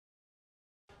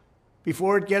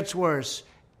before it gets worse.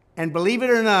 And believe it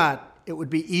or not, it would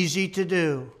be easy to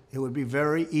do. It would be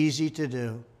very easy to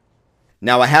do.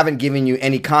 Now, I haven't given you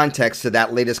any context to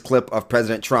that latest clip of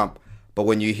President Trump, but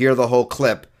when you hear the whole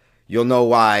clip, you'll know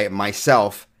why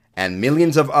myself and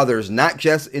millions of others, not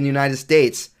just in the United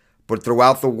States, but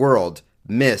throughout the world,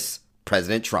 miss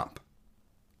President Trump.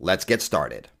 Let's get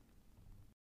started.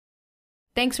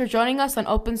 Thanks for joining us on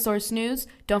Open Source News.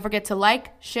 Don't forget to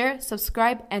like, share,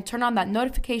 subscribe, and turn on that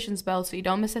notifications bell so you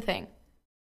don't miss a thing.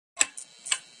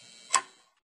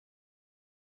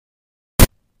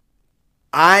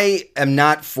 I am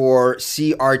not for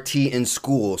CRT in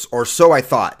schools, or so I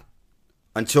thought,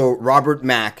 until Robert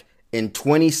Mack in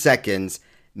 20 seconds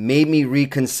made me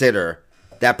reconsider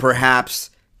that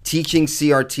perhaps teaching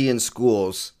CRT in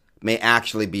schools may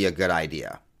actually be a good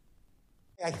idea.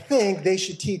 I think they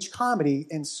should teach comedy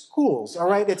in schools, all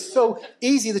right? It's so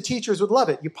easy, the teachers would love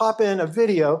it. You pop in a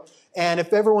video, and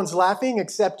if everyone's laughing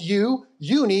except you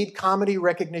need comedy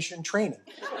recognition training.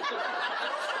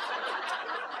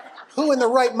 Who in their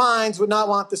right minds would not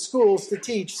want the schools to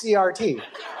teach CRT?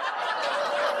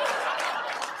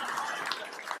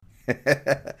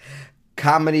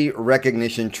 Comedy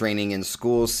recognition training in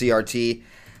schools, CRT,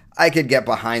 I could get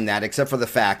behind that, except for the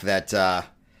fact that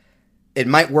it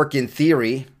might work in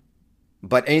theory,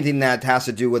 but anything that has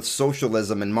to do with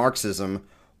socialism and Marxism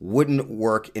wouldn't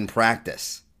work in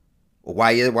practice.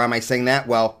 Why am I saying that?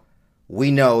 Well, we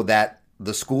know that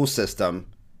the school system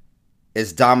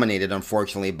is dominated,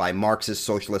 unfortunately, by Marxist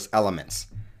socialist elements.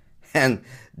 And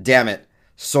damn it,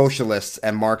 socialists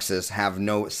and Marxists have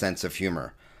no sense of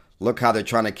humor. Look how they're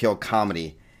trying to kill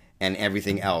comedy and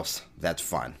everything else that's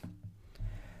fun.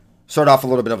 Start off a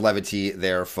little bit of levity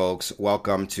there, folks.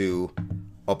 Welcome to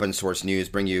Open Source News,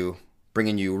 bringing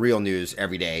you real news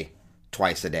every day,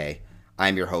 twice a day.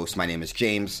 I'm your host. My name is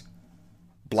James,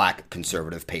 Black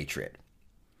Conservative Patriot.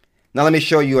 Now let me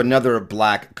show you another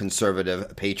Black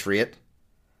Conservative Patriot,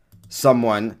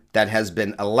 someone that has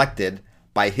been elected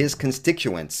by his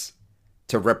constituents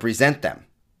to represent them,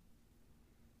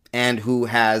 and who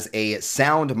has a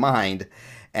sound mind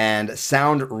and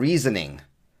sound reasoning,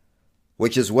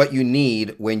 which is what you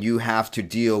need when you have to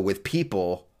deal with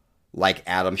people like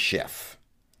Adam Schiff.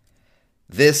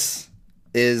 This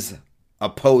is a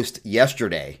post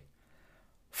yesterday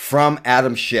from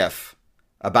Adam Schiff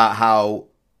about how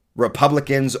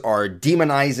Republicans are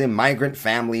demonizing migrant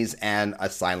families and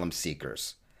asylum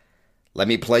seekers. Let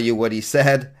me play you what he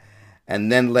said,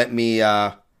 and then let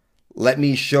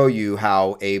me show you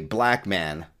how a black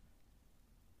man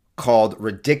called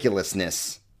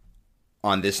ridiculousness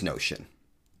on this notion.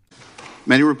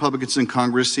 Many Republicans in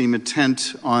Congress seem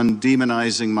intent on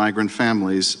demonizing migrant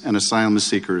families and asylum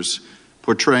seekers,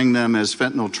 portraying them as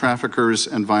fentanyl traffickers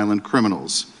and violent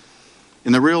criminals.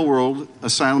 In the real world,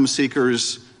 asylum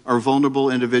seekers are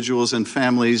vulnerable individuals and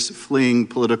families fleeing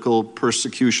political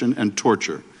persecution and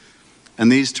torture.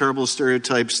 And these terrible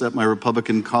stereotypes that my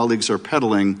Republican colleagues are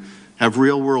peddling have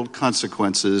real-world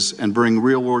consequences and bring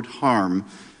real-world harm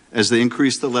as they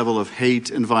increase the level of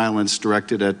hate and violence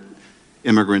directed at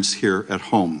immigrants here at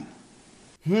home.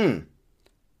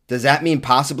 Does that mean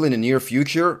possibly in the near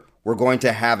future we're going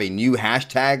to have a new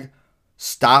hashtag,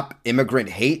 Stop Immigrant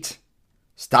Hate,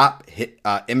 Stop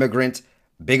Immigrant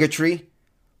Bigotry,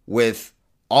 with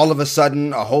all of a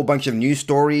sudden a whole bunch of news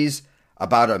stories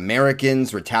about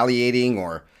Americans retaliating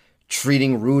or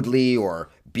treating rudely or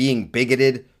being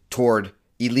bigoted toward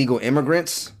illegal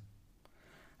immigrants?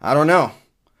 I don't know.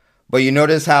 But you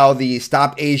notice how the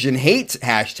Stop Asian Hate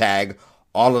hashtag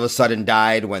all of a sudden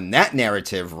died when that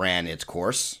narrative ran its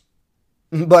course.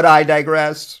 But I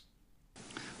digress.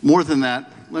 More than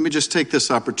that, let me just take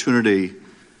this opportunity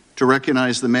to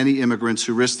recognize the many immigrants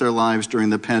who risked their lives during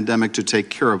the pandemic to take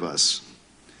care of us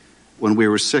when we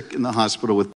were sick in the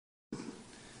hospital,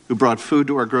 who brought food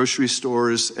to our grocery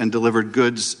stores and delivered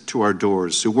goods to our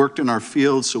doors, who worked in our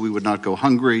fields so we would not go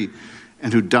hungry,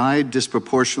 and who died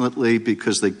disproportionately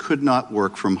because they could not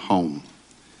work from home.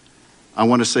 I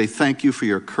want to say thank you for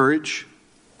your courage.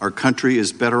 Our country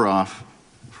is better off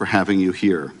for having you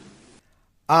here.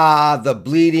 The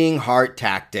bleeding heart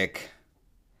tactic.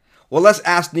 Well, let's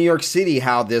ask New York City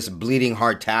how this bleeding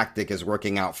heart tactic is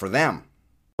working out for them.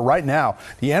 Right now,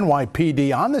 the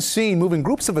NYPD on the scene, moving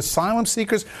groups of asylum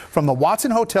seekers from the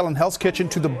Watson Hotel and Hell's Kitchen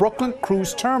to the Brooklyn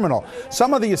Cruise Terminal.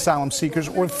 Some of the asylum seekers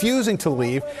were refusing to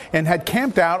leave and had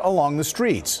camped out along the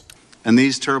streets. And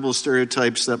these terrible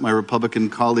stereotypes that my Republican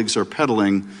colleagues are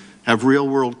peddling have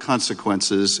real-world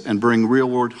consequences and bring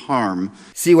real-world harm.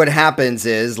 See, what happens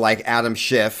is, like Adam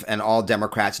Schiff and all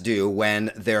Democrats do,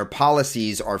 when their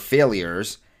policies are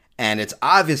failures, and it's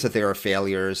obvious that they are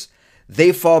failures,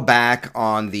 they fall back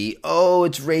on the, oh,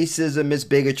 it's racism, it's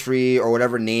bigotry, or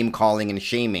whatever name calling and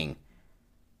shaming,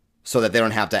 so that they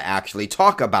don't have to actually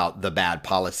talk about the bad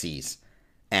policies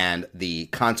and the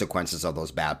consequences of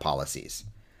those bad policies.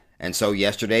 And so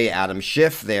yesterday, Adam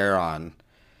Schiff there on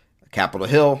Capitol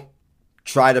Hill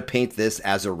tried to paint this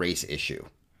as a race issue.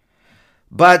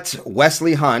 But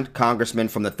Wesley Hunt, congressman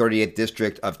from the 38th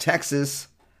District of Texas,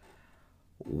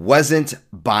 wasn't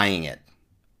buying it,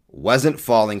 wasn't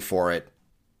falling for it,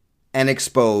 and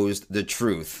exposed the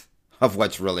truth of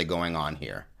what's really going on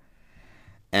here.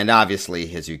 And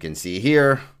obviously, as you can see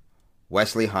here,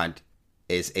 Wesley Hunt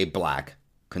is a black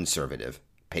conservative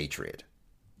patriot.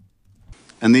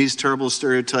 And these terrible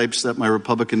stereotypes that my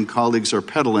Republican colleagues are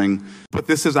peddling. But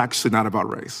this is actually not about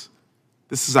race.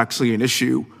 This is actually an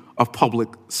issue of public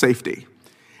safety.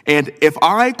 And if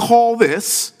I call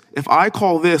this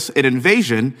an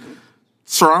invasion,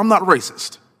 sir, I'm not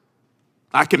racist.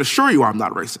 I can assure you I'm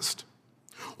not racist.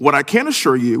 What I can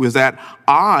assure you is that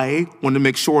I want to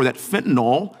make sure that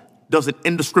fentanyl doesn't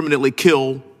indiscriminately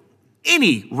kill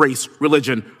any race,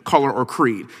 religion, color, or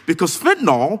creed. Because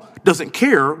fentanyl doesn't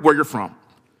care where you're from.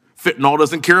 Fentanyl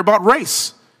doesn't care about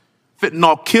race.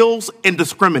 Fentanyl kills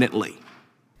indiscriminately.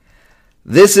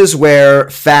 This is where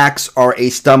facts are a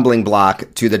stumbling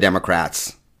block to the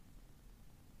Democrats.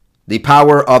 The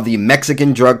power of the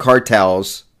Mexican drug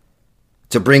cartels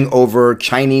to bring over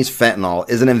Chinese fentanyl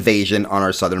is an invasion on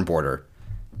our southern border.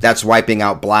 That's wiping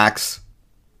out blacks,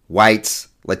 whites,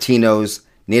 Latinos,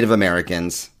 Native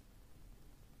Americans,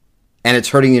 and it's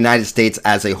hurting the United States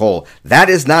as a whole. That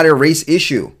is not a race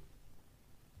issue.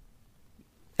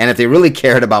 And if they really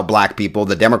cared about black people,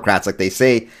 the Democrats, like they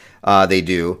say they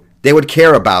do, they would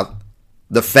care about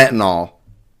the fentanyl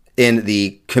in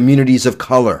the communities of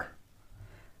color.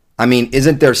 I mean,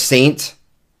 isn't their saint?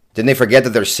 Didn't they forget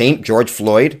that their saint, George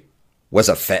Floyd, was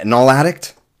a fentanyl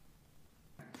addict?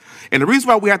 And the reason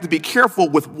why we have to be careful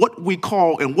with what we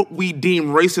call and what we deem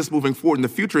racist moving forward in the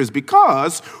future is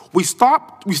because we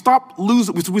start to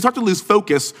lose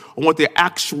focus on what the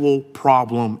actual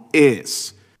problem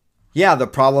is. Yeah, the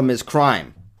problem is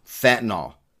crime,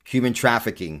 fentanyl, human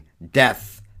trafficking,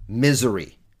 death,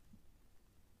 misery,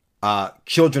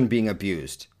 children being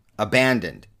abused,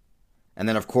 abandoned. And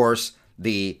then, of course,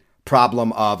 the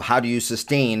problem of how do you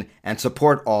sustain and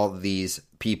support all these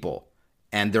people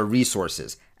and their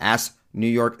resources. Ask New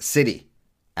York City.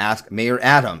 Ask Mayor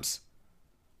Adams,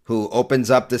 who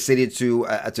opens up the city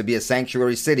to be a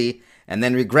sanctuary city and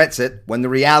then regrets it when the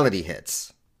reality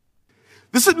hits.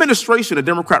 This administration, the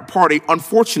Democrat Party,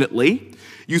 unfortunately,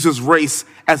 uses race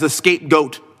as a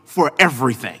scapegoat for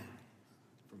everything.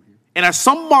 And as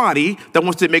somebody that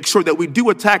wants to make sure that we do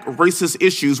attack racist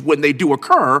issues when they do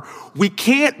occur, we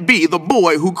can't be the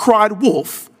boy who cried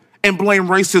wolf and blame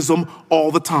racism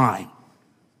all the time.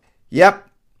 Yep,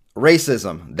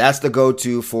 racism. That's the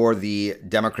go-to for the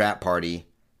Democrat Party.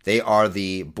 They are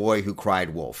the boy who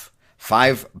cried wolf.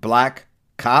 5 black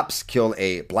cops kill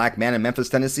a black man in Memphis,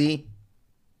 Tennessee.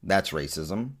 That's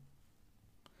racism.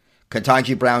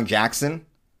 Ketanji Brown Jackson,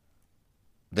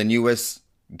 the newest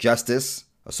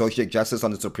associate justice on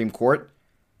the Supreme Court,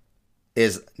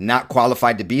 is not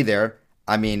qualified to be there.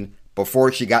 I mean,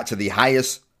 before she got to the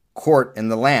highest court in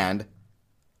the land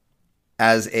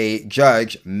as a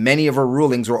judge, many of her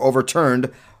rulings were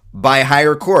overturned by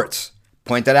higher courts.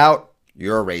 Point that out,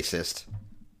 you're a racist.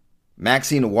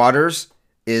 Maxine Waters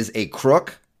is a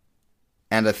crook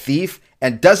and a thief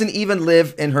and doesn't even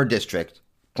live in her district.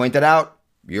 Point that out,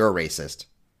 you're a racist.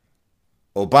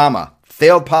 Obama,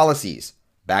 failed policies.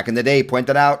 Back in the day, point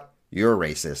that out, you're a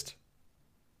racist.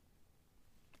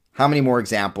 How many more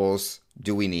examples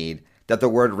do we need that the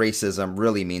word racism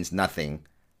really means nothing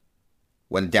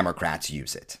when Democrats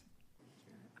use it?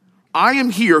 I am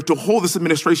here to hold this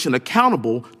administration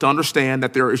accountable to understand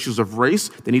that there are issues of race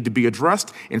that need to be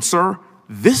addressed. And sir,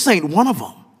 this ain't one of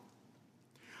them.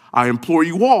 I implore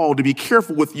you all to be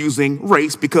careful with using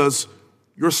race because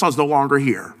your son's no longer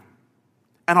here.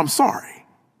 And I'm sorry.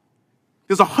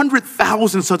 There's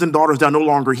 100,000 sons and daughters that are no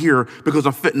longer here because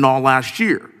of fentanyl last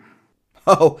year.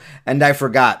 Oh, and I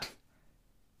forgot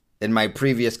in my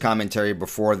previous commentary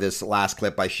before this last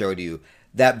clip I showed you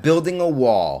that building a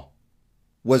wall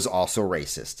was also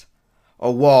racist. A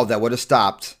wall that would have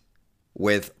stopped,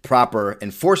 with proper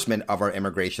enforcement of our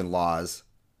immigration laws,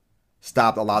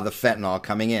 stopped a lot of the fentanyl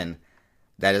coming in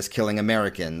that is killing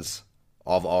Americans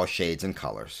of all shades and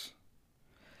colors.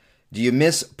 Do you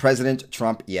miss President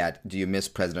Trump yet? Do you miss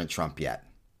President Trump yet?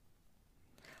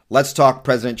 Let's talk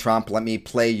President Trump. Let me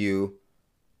play you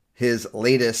his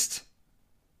latest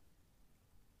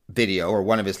video, or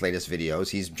one of his latest videos.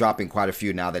 He's dropping quite a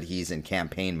few now that he's in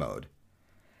campaign mode.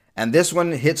 And this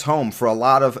one hits home for a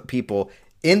lot of people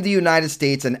in the United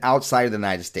States and outside of the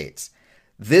United States.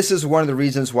 This is one of the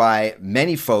reasons why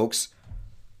many folks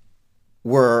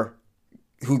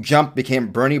who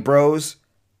became Bernie bros,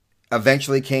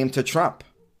 eventually came to Trump.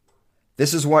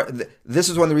 This is one of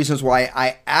the reasons why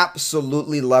I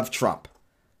absolutely love Trump.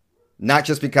 Not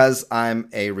just because I'm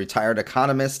a retired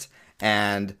economist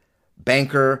and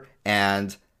banker,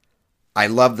 and I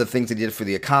love the things he did for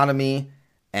the economy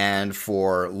and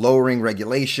for lowering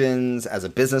regulations as a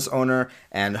business owner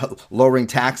and lowering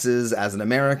taxes as an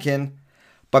American,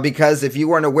 but because, if you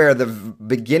weren't aware, the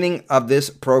beginning of this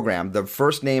program, the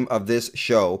first name of this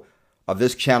show, of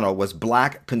this channel, was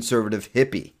Black Conservative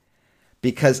Hippie,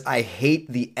 because I hate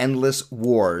the endless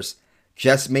wars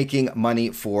just making money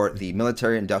for the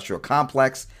military-industrial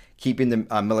complex, keeping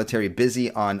the military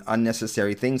busy on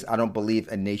unnecessary things. I don't believe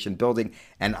in nation building,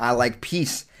 and I like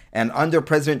peace. And under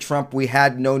President Trump, we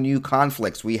had no new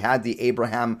conflicts. We had the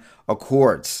Abraham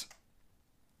Accords.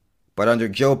 But under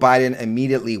Joe Biden,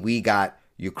 immediately we got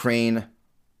Ukraine,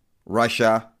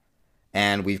 Russia,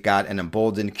 and we've got an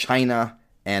emboldened China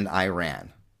and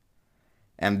Iran.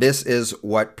 And this is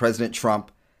what President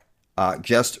Trump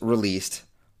just released,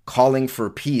 calling for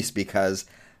peace, because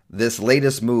this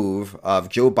latest move of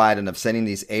Joe Biden of sending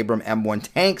these Abrams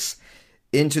M1 tanks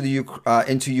into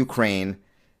Ukraine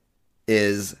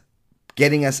is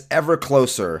getting us ever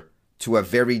closer to a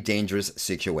very dangerous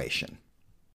situation.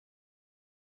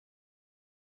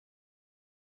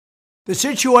 The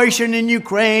situation in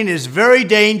Ukraine is very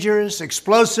dangerous,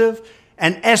 explosive,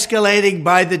 and escalating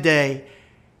by the day.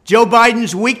 Joe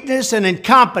Biden's weakness and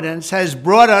incompetence has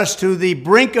brought us to the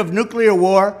brink of nuclear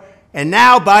war, and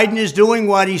now Biden is doing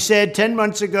what he said 10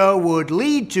 months ago would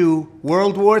lead to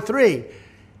World War III.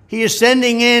 He is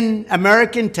sending in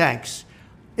American tanks.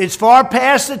 It's far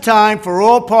past the time for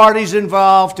all parties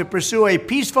involved to pursue a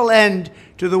peaceful end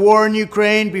to the war in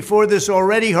Ukraine before this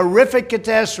already horrific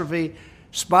catastrophe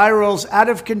spirals out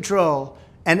of control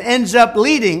and ends up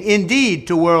leading, indeed,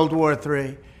 to World War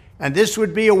III. And this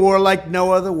would be a war like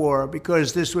no other war,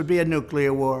 because this would be a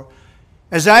nuclear war.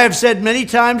 As I have said many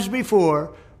times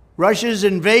before, Russia's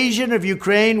invasion of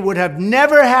Ukraine would have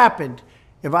never happened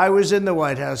if I was in the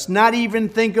White House. Not even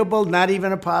thinkable, not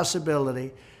even a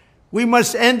possibility. We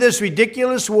must end this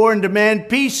ridiculous war and demand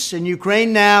peace in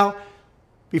Ukraine now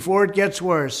before it gets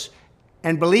worse.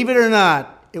 And believe it or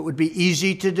not, it would be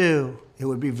easy to do. It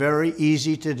would be very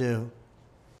easy to do.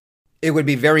 It would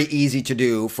be very easy to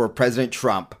do for President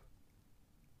Trump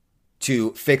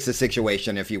to fix the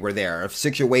situation if he were there. A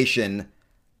situation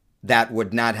that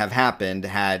would not have happened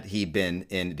had he been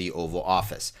in the Oval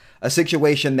Office. A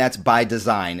situation that's by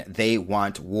design. They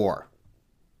want war.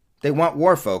 They want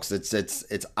war, folks.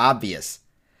 It's obvious.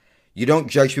 You don't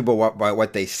judge people by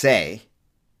what they say.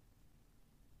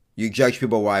 You judge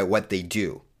people by what they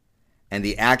do. And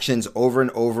the actions over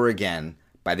and over again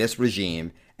by this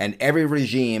regime and every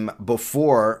regime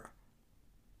before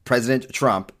President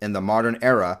Trump in the modern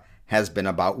era has been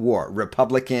about war,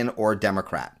 Republican or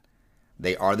Democrat.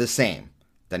 They are the same.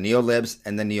 The neolibs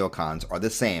and the neocons are the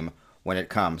same when it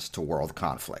comes to world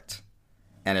conflict.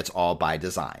 And it's all by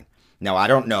design. Now, I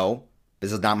don't know,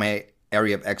 this is not my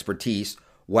area of expertise,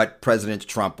 what President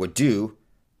Trump would do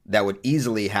that would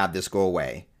easily have this go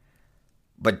away.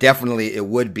 But definitely it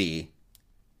would be,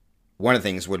 one of the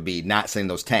things would be not sending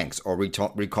those tanks or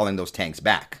recalling those tanks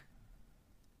back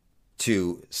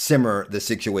to simmer the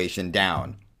situation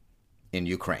down in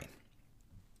Ukraine.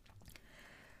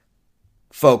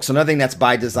 Folks, another thing that's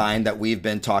by design that we've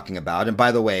been talking about, and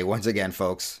by the way, once again,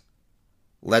 folks,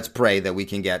 let's pray that we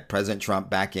can get President Trump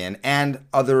back in and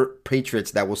other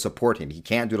patriots that will support him. He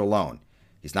can't do it alone.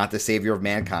 He's not the savior of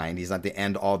mankind. He's not the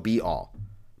end-all, be-all.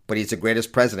 But he's the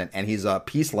greatest president, and he's a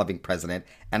peace-loving president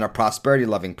and a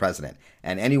prosperity-loving president.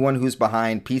 And anyone who's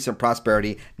behind peace and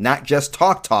prosperity, not just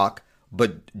talk,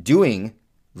 but doing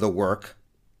the work,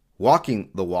 walking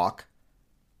the walk,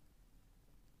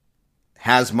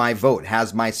 has my vote,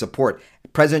 has my support.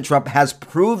 President Trump has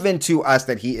proven to us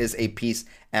that he is a peace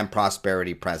and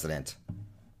prosperity president.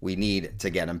 We need to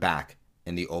get him back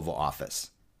in the Oval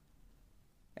Office.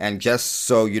 And just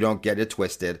so you don't get it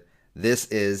twisted, this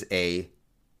is a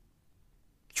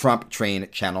Trump train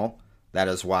channel. That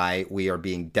is why we are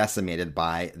being decimated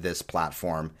by this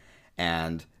platform,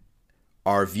 and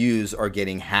our views are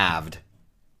getting halved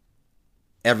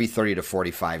every 30 to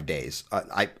 45 days.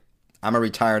 I'm a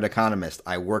retired economist.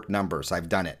 I work numbers. I've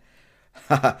done it.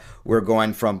 We're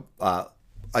going from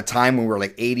a time when we were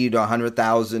like 80 to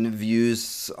 100,000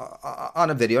 views on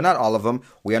a video. Not all of them.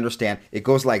 We understand. It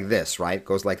goes like this, right? It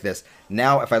goes like this.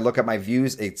 Now, if I look at my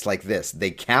views, it's like this.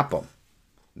 They cap them.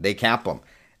 They cap them.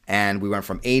 And we went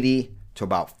from 80 to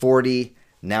about 40.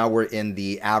 Now we're in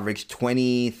the average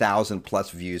 20,000 plus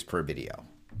views per video.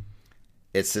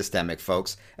 It's systemic,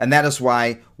 folks. And that is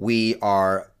why we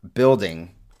are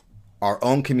building our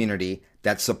own community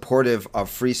that's supportive of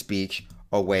free speech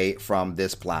away from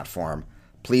this platform.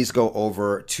 Please go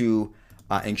over to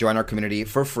and join our community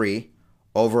for free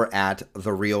over at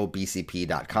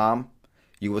therealbcp.com.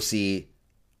 You will see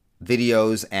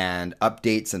videos and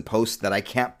updates and posts that I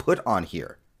can't put on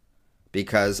here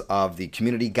because of the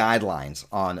community guidelines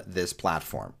on this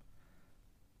platform.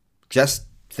 Just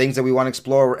things that we want to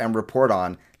explore and report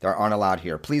on that aren't allowed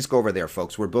here. Please go over there,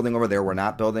 folks. We're building over there. We're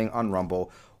not building on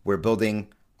Rumble. We're building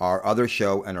our other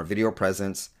show and our video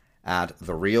presence at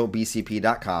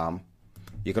therealbcp.com.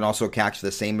 You can also catch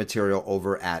the same material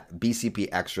over at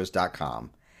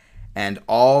bcpextras.com. And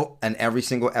all and every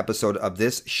single episode of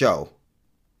this show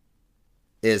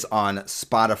is on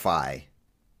Spotify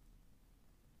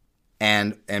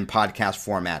and podcast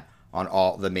format on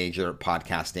all the major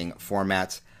podcasting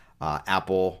formats.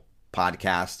 Apple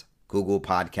Podcast, Google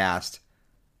Podcast,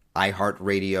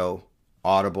 iHeartRadio,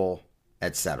 Audible,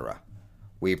 etc.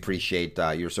 We appreciate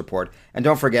your support. And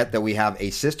don't forget that we have a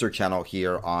sister channel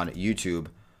here on YouTube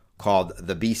called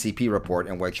The BCP Report,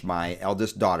 in which my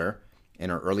eldest daughter, in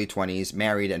her early 20s,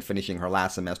 married and finishing her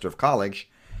last semester of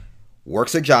college,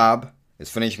 works a job,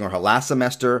 is finishing her last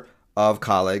semester of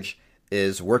college,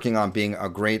 is working on being a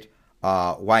great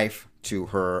wife to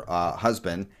her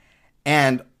husband,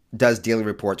 and does daily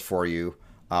reports for you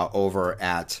over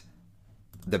at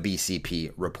The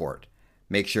BCP Report.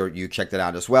 Make sure you check that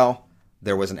out as well.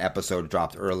 There was an episode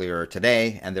dropped earlier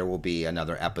today, and there will be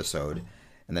another episode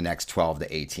in the next 12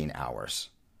 to 18 hours.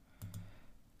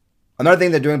 Another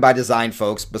thing they're doing by design,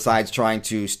 folks, besides trying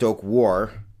to stoke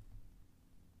war,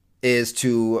 is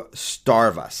to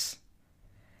starve us.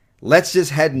 Let's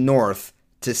just head north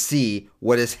to see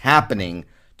what is happening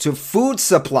to food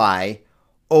supply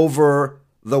over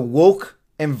the woke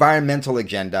environmental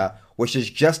agenda, which is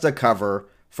just a cover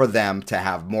for them to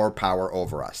have more power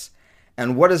over us.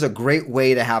 And what is a great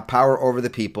way to have power over the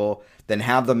people than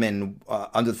have them in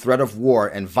under threat of war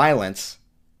and violence,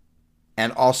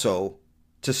 and also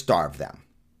to starve them.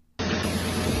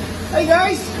 Hey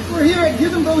guys, we're here at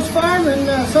Hugenbos Farm in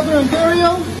southern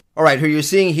Ontario. All right, who you're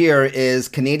seeing here is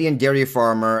Canadian dairy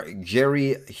farmer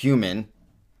Jerry Human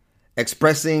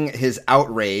expressing his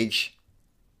outrage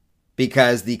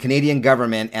because the Canadian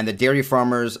government and the dairy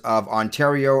farmers of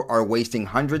Ontario are wasting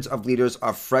hundreds of liters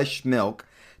of fresh milk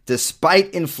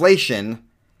despite inflation,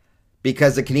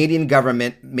 because the Canadian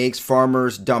government makes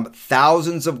farmers dump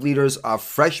thousands of liters of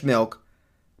fresh milk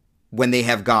when they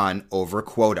have gone over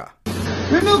quota.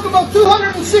 We milk about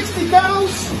 260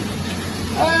 cows.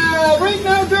 Right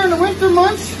now during the winter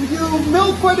months, you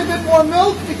milk quite a bit more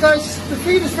milk because the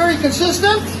feed is very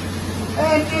consistent.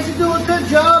 And as you do a good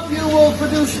job, you will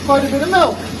produce quite a bit of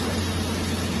milk.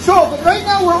 So, but right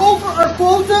now we're over our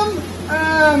quota.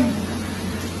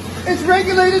 It's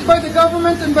regulated by the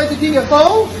government and by the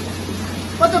DFO.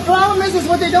 But the problem is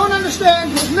what they don't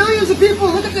understand is millions of people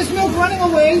look at this milk running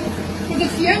away because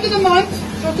it's the end of the month.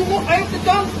 So I have to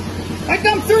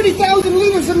dump 30,000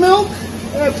 liters of milk.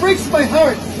 It breaks my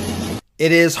heart.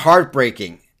 It is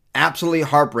heartbreaking. Absolutely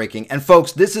heartbreaking. And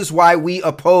folks, this is why we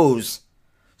oppose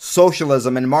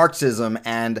socialism and Marxism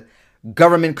and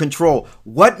government control.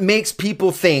 What makes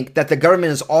people think that the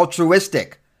government is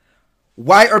altruistic?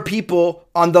 Why are people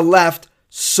on the left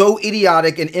so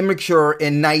idiotic and immature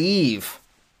and naive?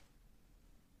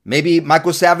 Maybe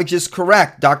Michael Savage is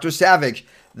correct, Dr. Savage,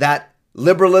 that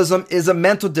liberalism is a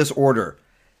mental disorder.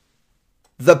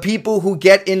 The people who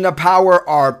get into power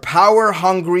are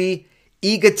power-hungry,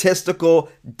 egotistical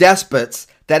despots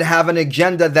that have an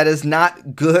agenda that is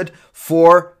not good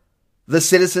for the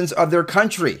citizens of their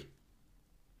country.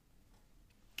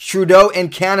 Trudeau in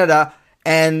Canada,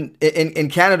 and in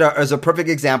Canada is a perfect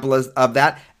example of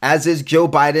that, as is Joe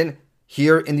Biden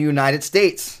here in the United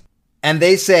States. And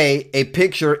they say a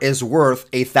picture is worth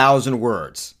 1,000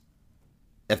 words.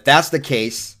 If that's the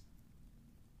case,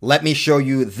 let me show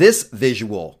you this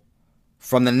visual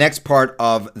from the next part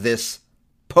of this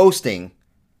posting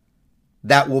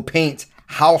that will paint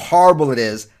how horrible it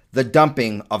is, the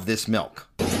dumping of this milk.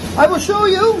 I will show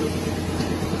you.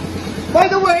 By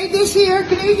the way, this here,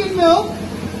 Canadian milk,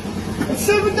 it's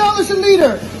 $7 a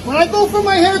liter. When I go for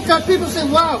my haircut, people say,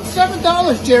 wow,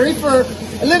 $7, Jerry, for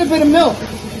a little bit of milk.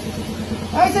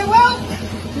 I say, well,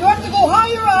 you have to go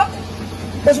higher up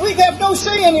Because we have no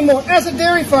say anymore as a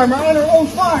dairy farmer on our own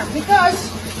farm,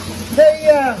 because they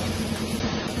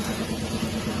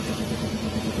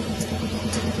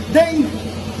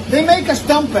make us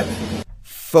dump it.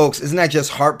 Folks, isn't that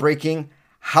just heartbreaking?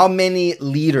 How many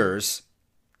liters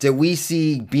did we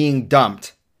see being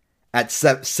dumped at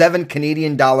 $7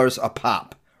 Canadian a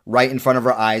pop right in front of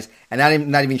our eyes, and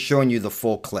not even showing you the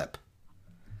full clip?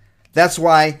 That's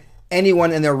why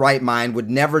anyone in their right mind would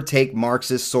never take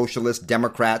Marxist, socialist,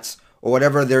 Democrats, or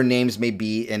whatever their names may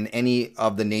be in any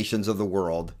of the nations of the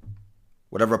world,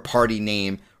 whatever party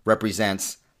name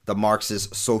represents the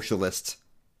Marxist, socialist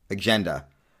agenda.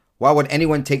 Why would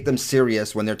anyone take them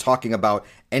serious when they're talking about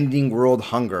ending world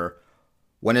hunger,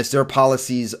 when it's their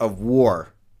policies of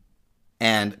war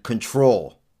and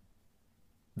control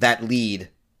that lead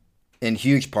in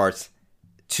huge parts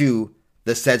to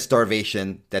the said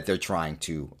starvation that they're trying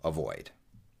to avoid?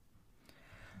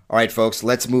 All right, folks,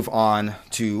 let's move on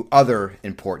to other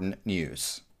important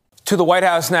news. To the White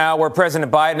House now, where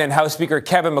President Biden and House Speaker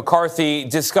Kevin McCarthy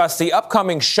discussed the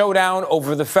upcoming showdown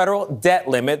over the federal debt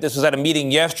limit. This was at a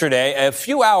meeting yesterday, a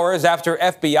few hours after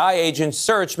FBI agents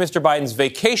searched Mr. Biden's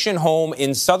vacation home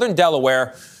in southern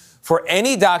Delaware for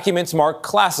any documents marked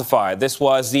classified. This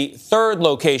was the third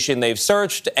location they've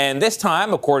searched, and this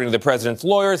time, according to the president's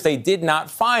lawyers, they did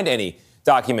not find any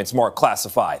documents marked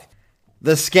classified.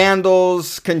 The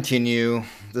scandals continue.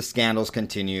 The scandals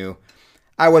continue.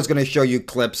 I was going to show you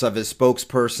clips of his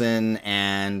spokesperson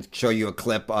and show you a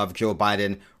clip of Joe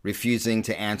Biden refusing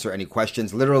to answer any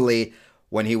questions. Literally,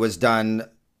 when he was done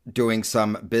doing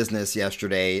some business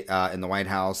yesterday in the White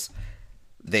House,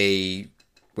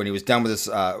 when he was done with this,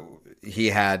 he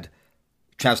had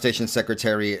Transportation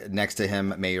Secretary next to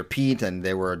him, Mayor Pete, and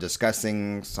they were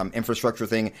discussing some infrastructure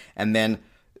thing. And then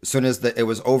as soon as it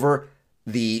was over,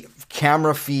 the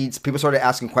camera feeds, people started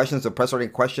asking questions, the press started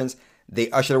asking questions. They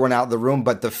ushered everyone out of the room,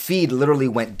 but the feed literally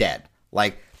went dead.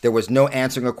 Like, there was no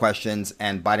answering of questions,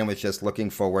 and Biden was just looking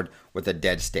forward with a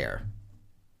dead stare.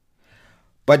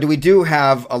 But we do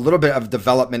have a little bit of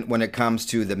development when it comes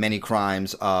to the many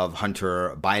crimes of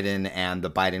Hunter Biden and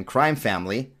the Biden crime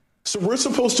family. So we're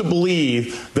supposed to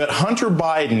believe that Hunter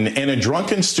Biden, in a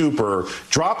drunken stupor,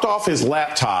 dropped off his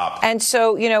laptop. And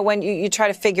so, when you try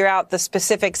to figure out the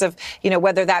specifics of,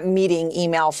 whether that meeting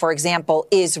email, for example,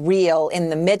 is real in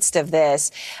the midst of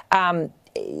this,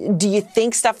 do you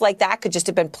think stuff like that could just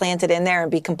have been planted in there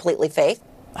and be completely fake?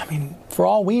 I mean, for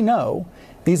all we know,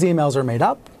 these emails are made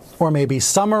up, or maybe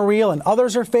some are real and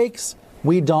others are fakes.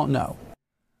 We don't know.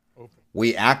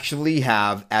 We actually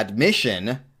have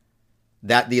admission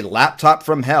that the laptop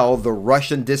from hell, the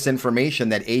Russian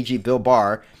disinformation that AG Bill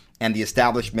Barr and the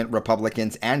establishment,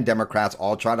 Republicans and Democrats,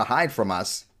 all try to hide from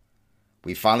us,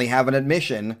 we finally have an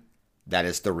admission that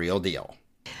it's the real deal.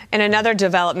 And another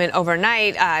development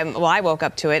overnight, I woke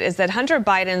up to it, is that Hunter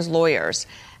Biden's lawyers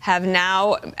have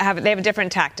a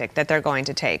different tactic that they're going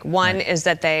to take. One is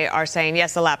that they are saying,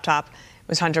 yes, the laptop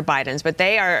was Hunter Biden's, but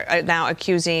they are now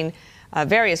accusing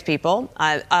various people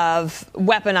of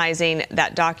weaponizing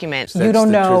that document. You don't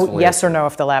know, yes or no,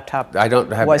 if the laptop I don't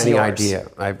have was any yours. idea.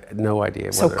 I have no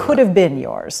idea. So could have been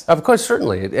yours. Of course,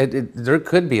 certainly. There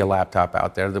could be a laptop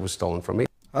out there that was stolen from me.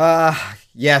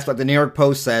 Yes, but the New York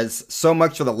Post says, so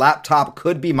much for the laptop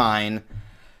could be mine.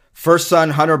 First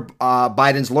son Hunter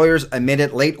Biden's lawyers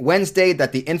admitted late Wednesday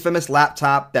that the infamous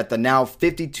laptop that the now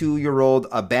 52-year-old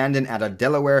abandoned at a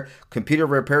Delaware computer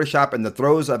repair shop in the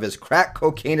throes of his crack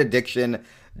cocaine addiction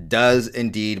does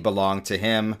indeed belong to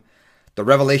him. The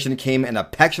revelation came in a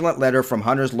petulant letter from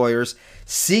Hunter's lawyers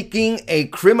seeking a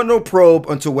criminal probe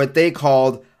into what they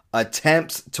called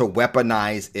attempts to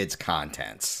weaponize its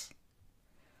contents.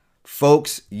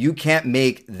 Folks, you can't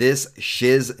make this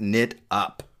shiznit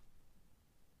up.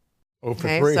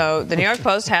 Okay, so the New York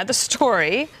Post had the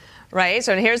story, right?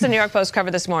 So here's the New York Post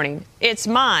cover this morning. It's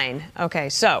mine. Okay,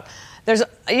 so there's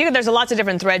lots of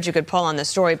different threads you could pull on this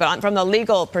story, but from the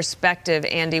legal perspective,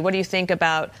 Andy, what do you think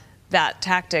about that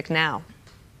tactic now?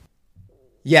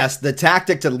 Yes, the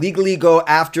tactic to legally go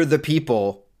after the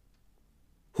people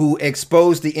who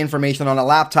exposed the information on a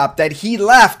laptop that he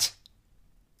left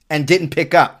and didn't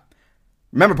pick up.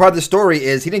 Remember, part of the story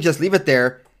is he didn't just leave it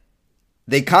there.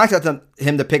 They contacted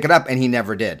him to pick it up, and he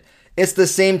never did. It's the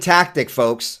same tactic,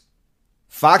 folks.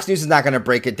 Fox News is not going to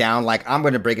break it down like I'm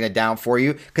going to break it down for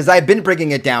you, because I've been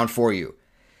breaking it down for you.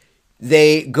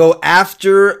 They go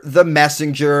after the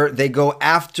messenger. They go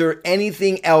after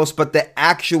anything else but the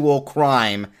actual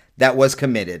crime that was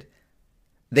committed.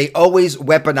 They always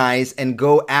weaponize and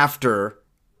go after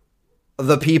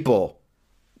the people,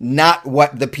 not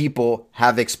what the people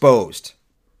have exposed.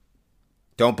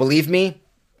 Don't believe me?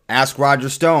 Ask Roger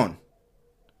Stone.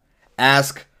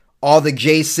 Ask all the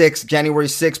January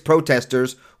 6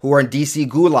 protesters who are in DC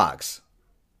gulags.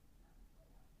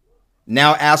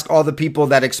 Now ask all the people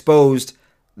that exposed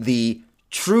the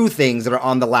true things that are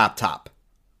on the laptop.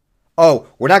 Oh,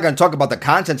 we're not going to talk about the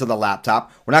contents of the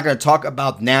laptop. We're not going to talk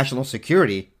about national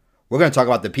security. We're going to talk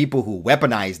about the people who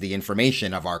weaponize the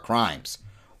information of our crimes.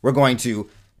 We're going to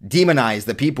demonize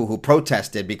the people who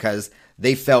protested because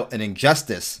they felt an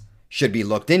injustice should be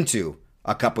looked into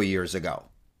a couple years ago.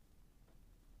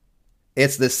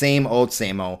 It's the same old,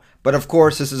 but of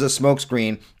course this is a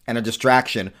smokescreen and a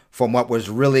distraction from what was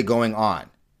really going on.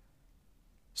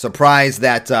 Surprised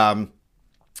that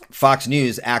Fox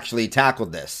News actually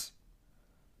tackled this.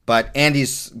 But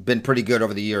Andy's been pretty good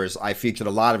over the years. I featured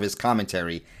a lot of his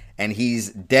commentary, and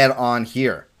he's dead on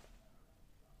here.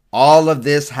 All of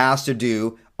this has to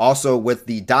do also with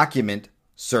the document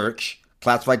search,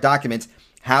 classified documents,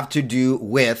 have to do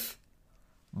with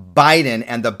Biden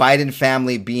and the Biden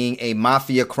family being a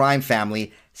mafia crime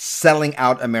family selling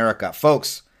out America.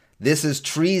 Folks, this is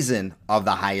treason of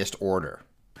the highest order.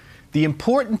 The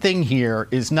important thing here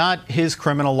is not his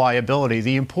criminal liability.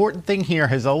 The important thing here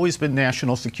has always been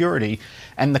national security.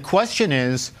 And the question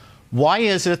is, why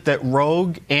is it that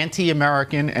rogue,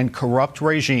 anti-American, and corrupt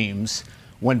regimes,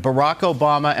 when Barack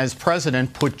Obama as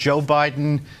president put Joe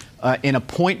Biden in a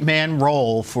point man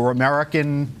role for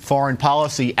American foreign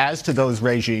policy as to those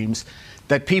regimes,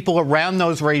 that people around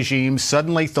those regimes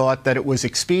suddenly thought that it was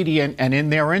expedient and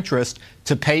in their interest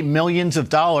to pay millions of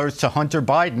dollars to Hunter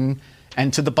Biden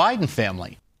and to the Biden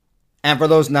family. And for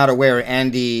those not aware,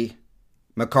 Andy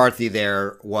McCarthy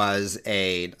there was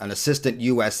an assistant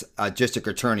U.S. district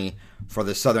attorney for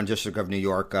the Southern District of New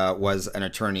York, was an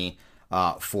attorney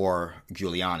for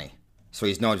Giuliani. So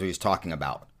he knows what he's talking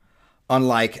about.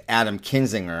 Unlike Adam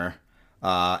Kinzinger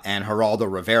and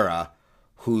Geraldo Rivera,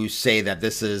 who say that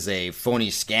this is a phony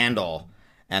scandal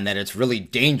and that it's really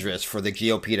dangerous for the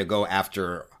GOP to go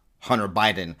after Hunter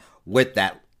Biden with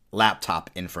that laptop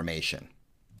information.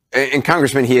 And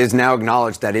Congressman, he has now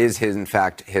acknowledged that is in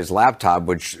fact his laptop,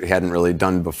 which he hadn't really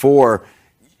done before.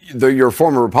 Your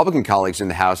former Republican colleagues in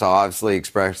the House obviously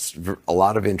expressed a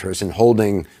lot of interest in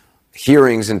holding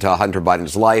hearings into Hunter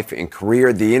Biden's life and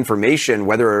career. The information,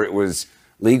 whether it was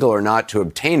legal or not to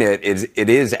obtain it, it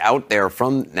is out there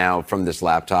from this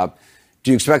laptop.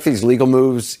 Do you expect these legal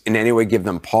moves in any way give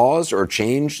them pause or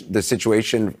change the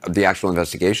situation of the actual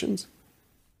investigations?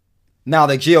 Now,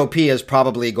 the GOP is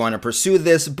probably going to pursue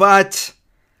this, but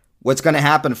what's going to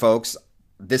happen, folks,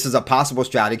 this is a possible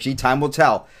strategy. Time will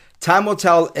tell. Time will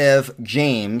tell if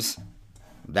James,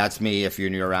 that's me if you're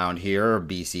new around here, or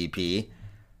BCP,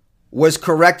 was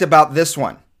correct about this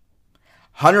one.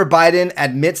 Hunter Biden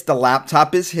admits the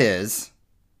laptop is his,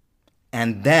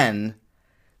 and then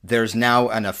there's now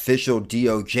an official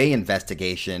DOJ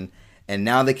investigation, and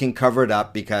now they can cover it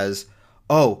up because,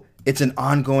 oh, it's an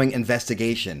ongoing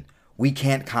investigation. We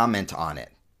can't comment on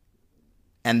it.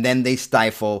 And then they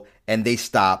stifle, and they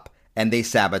stop, and they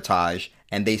sabotage,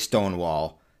 and they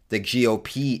stonewall the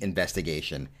GOP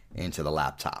investigation into the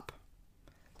laptop.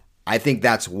 I think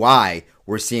that's why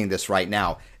we're seeing this right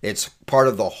now. It's part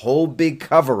of the whole big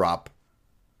cover-up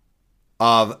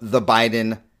of the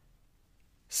Biden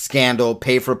scandal,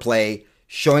 pay for play,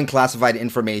 showing classified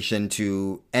information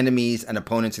to enemies and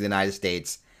opponents of the United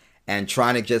States, and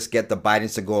trying to just get the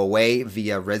Bidens to go away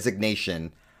via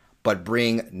resignation, but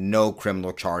bring no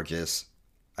criminal charges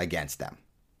against them.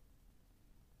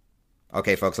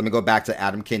 Okay, folks, let me go back to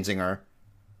Adam Kinzinger,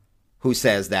 who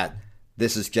says that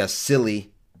this is just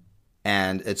silly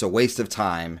and it's a waste of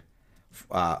time,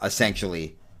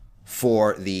 essentially,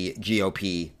 for the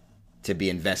GOP to be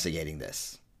investigating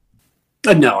this.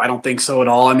 No, I don't think so at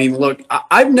all. I mean, look,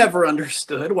 I've never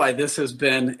understood why this has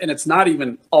been, and it's not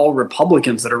even all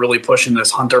Republicans that are really pushing this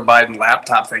Hunter Biden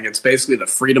laptop thing. It's basically the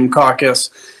Freedom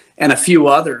Caucus and a few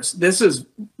others. This is,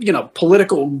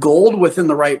 political gold within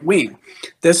the right wing.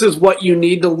 This is what you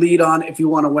need to lead on if you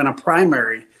want to win a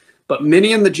primary. But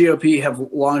many in the GOP have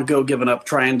long ago given up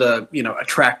trying to,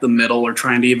 attract the middle or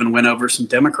trying to even win over some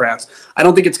Democrats. I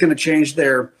don't think it's going to change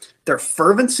their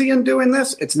fervency in doing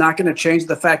this. It's not going to change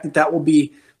the fact that that will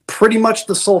be pretty much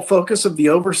the sole focus of the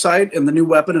oversight in the new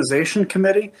weaponization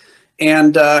committee.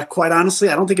 And quite honestly,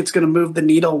 I don't think it's going to move the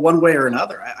needle one way or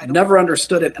another. I never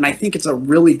understood it, and I think it's a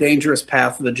really dangerous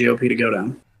path for the GOP to go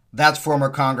down. That's former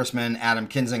Congressman Adam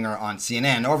Kinzinger on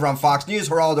CNN. Over on Fox News,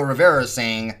 Geraldo Rivera is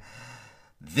saying,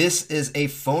 this is a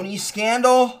phony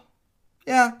scandal?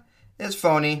 Yeah, it's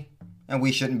phony, and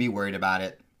we shouldn't be worried about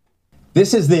it.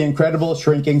 This is the incredible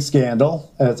shrinking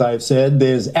scandal. As I've said,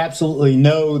 there's absolutely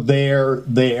no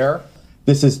there.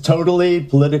 This is totally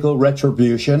political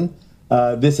retribution.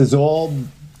 This is all,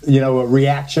 a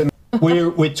reaction.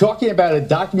 We're talking about a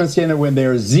document scandal when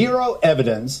there is zero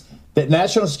evidence that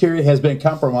national security has been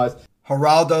compromised.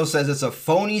 Geraldo says it's a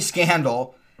phony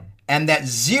scandal and that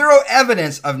zero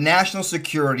evidence of national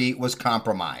security was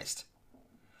compromised.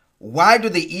 Why do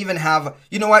they even have...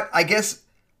 You know what? I guess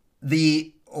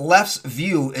the left's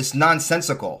view is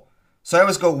nonsensical. So I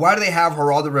always go, why do they have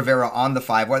Geraldo Rivera on the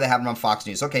 5? Why do they have him on Fox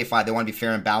News? Okay, fine. They want to be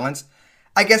fair and balanced.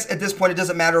 I guess at this point, it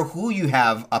doesn't matter who you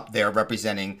have up there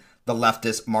representing the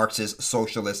leftist, Marxist,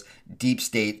 socialist, deep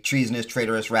state, treasonous,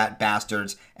 traitorous rat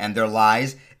bastards and their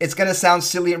lies. It's going to sound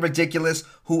silly and ridiculous,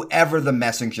 whoever the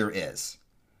messenger is.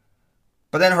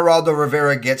 But then Geraldo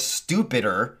Rivera gets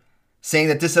stupider, saying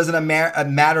that this doesn't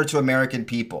matter to American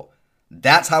people.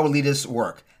 That's how elitists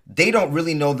work. They don't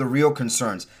really know the real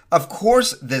concerns. Of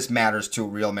course this matters to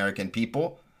real American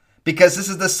people, because this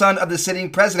is the son of the sitting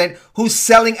president who's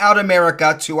selling out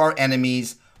America to our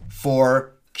enemies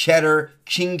for cheddar,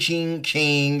 ching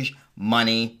change,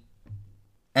 money.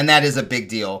 And that is a big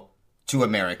deal to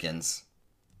Americans.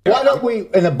 Why don't we,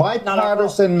 in a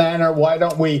bipartisan manner, why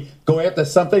don't we go after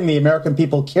something the American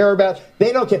people care about?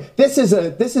 They don't care. This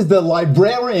is the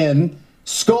librarian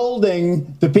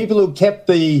scolding the people who kept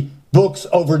the books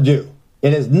overdue.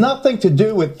 It has nothing to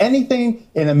do with anything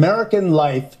in American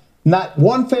life. Not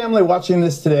one family watching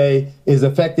this today is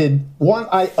affected one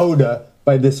iota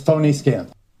by this phony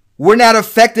scandal. We're not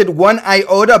affected one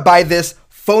iota by this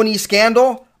phony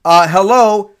scandal.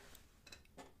 Hello.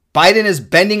 Biden is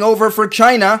bending over for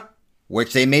China,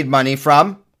 which they made money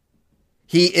from.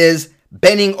 He is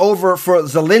bending over for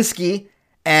Zelensky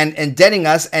and indebting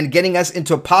us and getting us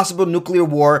into a possible nuclear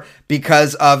war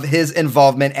because of his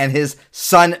involvement and his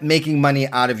son making money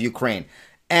out of Ukraine.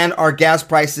 And our gas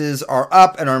prices are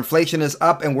up and our inflation is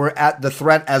up, and we're at the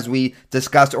threat, as we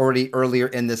discussed already earlier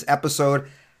in this episode,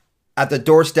 at the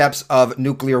doorsteps of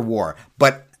nuclear war.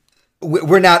 But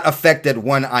we're not affected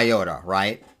one iota,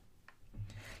 right?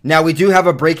 Now, we do have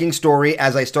a breaking story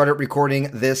as I started recording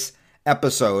this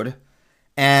episode,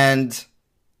 and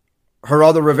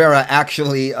Geraldo Rivera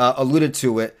actually alluded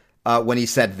to it when he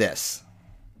said this.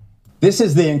 This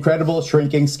is the incredible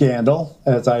shrinking scandal.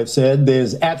 As I've said,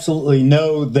 there's absolutely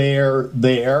no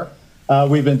there.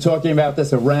 We've been talking about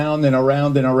this around and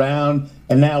around and around,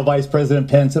 and now Vice President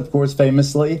Pence, of course,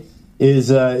 famously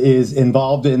is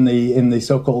involved in the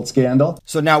so-called scandal.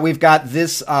 So now we've got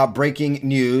this breaking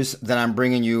news that I'm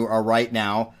bringing you right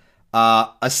now.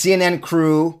 A CNN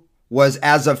crew was,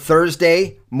 as of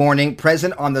Thursday morning,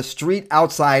 present on the street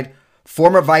outside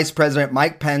former Vice President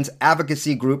Mike Pence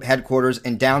advocacy group headquarters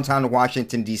in downtown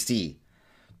Washington, D.C.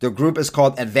 The group is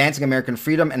called Advancing American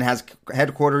Freedom and has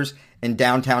headquarters in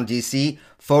downtown D.C.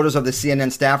 Photos of the CNN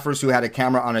staffers who had a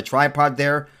camera on a tripod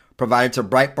there provided to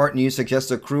Breitbart News suggest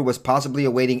the crew was possibly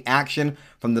awaiting action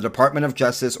from the Department of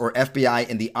Justice or FBI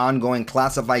in the ongoing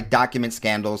classified document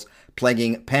scandals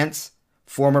plaguing Pence,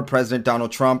 former President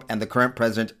Donald Trump, and the current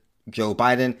President Joe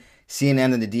Biden.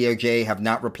 CNN and the DOJ have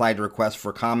not replied to requests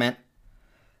for comment.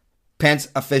 Pence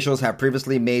officials have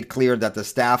previously made clear that the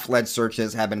staff-led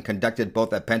searches have been conducted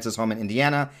both at Pence's home in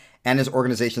Indiana and his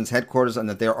organization's headquarters, and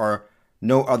that there are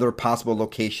no other possible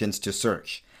locations to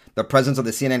search. The presence of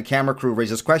the CNN camera crew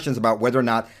raises questions about whether or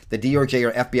not the DOJ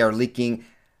or FBI are leaking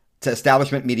to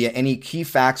establishment media any key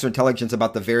facts or intelligence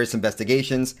about the various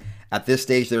investigations. At this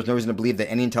stage, there's no reason to believe that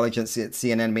any intelligence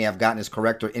CNN may have gotten is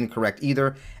correct or incorrect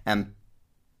either, and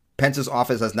Pence's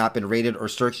office has not been raided or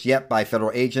searched yet by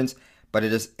federal agents, but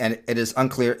it is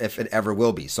unclear if it ever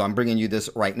will be. So I'm bringing you this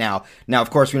right now. Now, of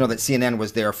course, we know that CNN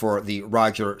was there for the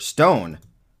Roger Stone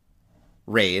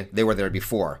raid. They were there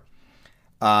before.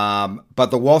 But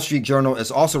the Wall Street Journal is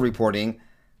also reporting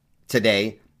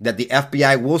today that the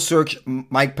FBI will search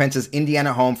Mike Pence's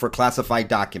Indiana home for classified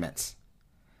documents.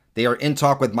 They are in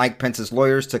talk with Mike Pence's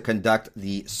lawyers to conduct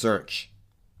the search.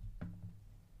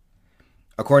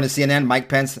 According to CNN, Mike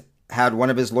Pence had one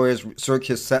of his lawyers search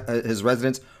his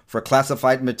residence for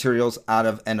classified materials out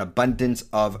of an abundance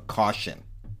of caution.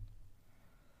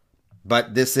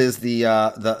 But this is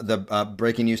the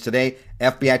breaking news today.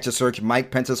 FBI to search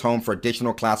Mike Pence's home for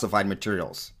additional classified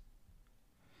materials.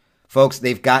 Folks,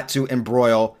 they've got to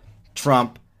embroil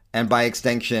Trump and, by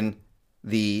extension,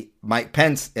 the Mike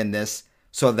Pence in this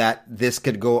so that this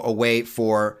could go away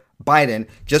for Biden.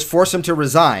 Just force him to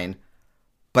resign,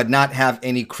 but not have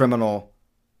any criminal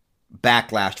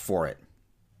backlash for it.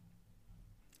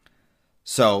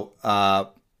 So,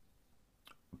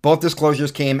 both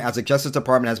disclosures came as the Justice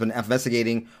Department has been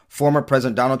investigating former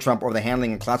President Donald Trump over the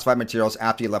handling of classified materials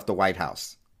after he left the White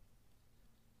House.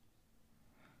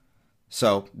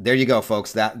 So there you go,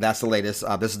 folks. That's the latest.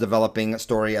 This is a developing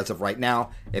story as of right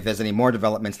now. If there's any more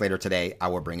developments later today, I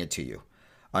will bring it to you.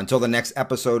 Until the next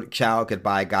episode, ciao,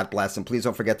 goodbye, God bless. And please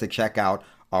don't forget to check out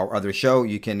our other show.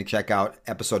 You can check out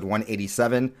episode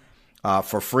 187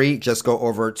 for free. Just go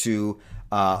over to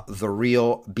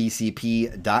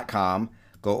therealbcp.com.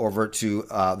 Go over to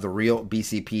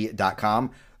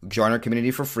therealbcp.com. Join our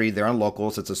community for free. They're on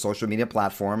Locals. It's a social media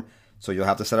platform. So you'll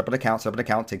have to set up an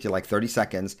account. Take you like 30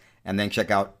 seconds. And then check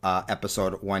out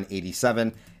episode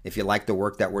 187. If you like the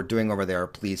work that we're doing over there,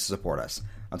 please support us.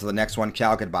 Until the next one,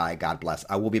 ciao, goodbye, God bless.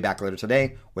 I will be back later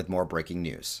today with more breaking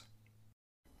news.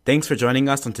 Thanks for joining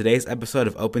us on today's episode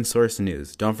of Open Source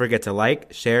News. Don't forget to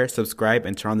like, share, subscribe,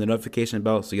 and turn on the notification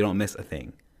bell so you don't miss a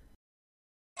thing.